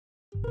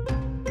Welcome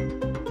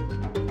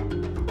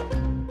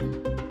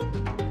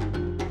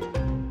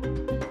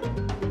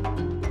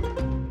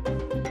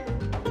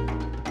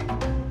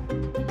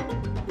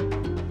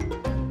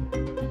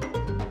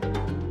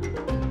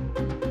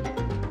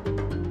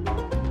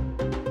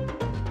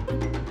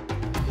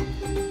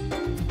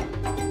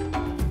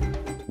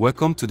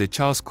to the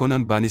Charles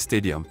Konan Banny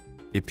Stadium,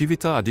 a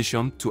pivotal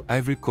addition to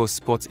Ivory Coast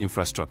sports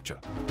infrastructure.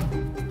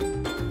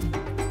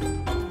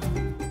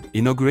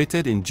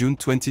 Inaugurated in June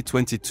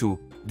 2022,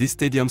 this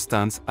stadium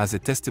stands as a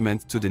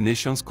testament to the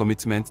nation's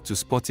commitment to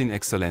sporting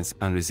excellence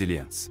and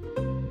resilience.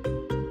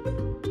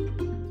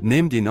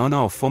 Named in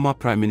honor of former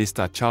Prime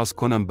Minister Charles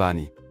Konan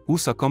Banny, who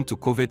succumbed to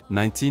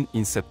COVID-19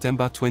 in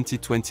September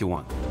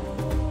 2021.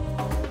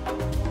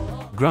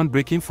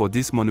 Groundbreaking for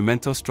this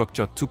monumental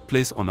structure took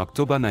place on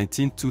October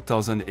 19,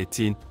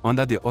 2018,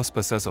 under the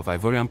auspices of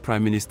Ivorian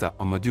Prime Minister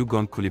Amadou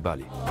Gon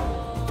Coulibaly.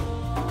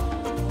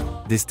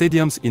 The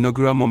stadium's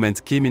inaugural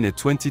moment came in a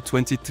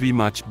 2023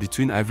 match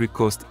between Ivory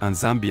Coast and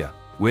Zambia,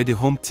 where the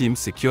home team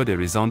secured a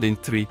resounding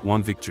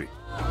 3-1 victory.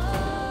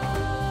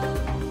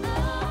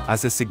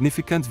 As a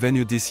significant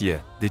venue this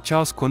year, the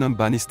Charles Konan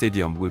Banny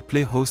Stadium will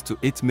play host to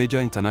 8 major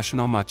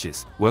international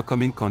matches,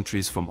 welcoming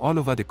countries from all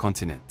over the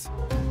continent.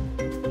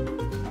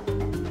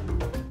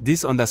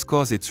 This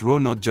underscores its role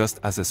not just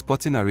as a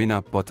sporting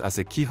arena but as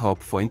a key hub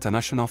for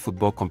international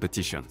football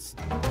competitions.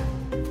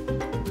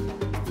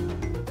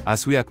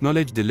 As we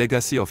acknowledge the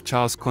legacy of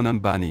Charles Konan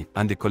Banny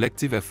and the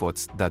collective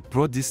efforts that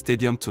brought this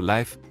stadium to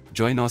life,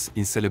 join us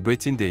in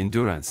celebrating the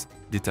endurance,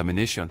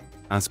 determination,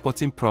 and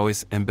sporting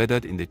prowess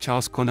embedded in the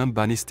Charles Konan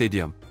Banny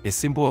Stadium, a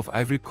symbol of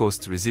Ivory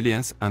Coast's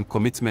resilience and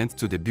commitment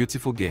to the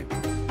beautiful game.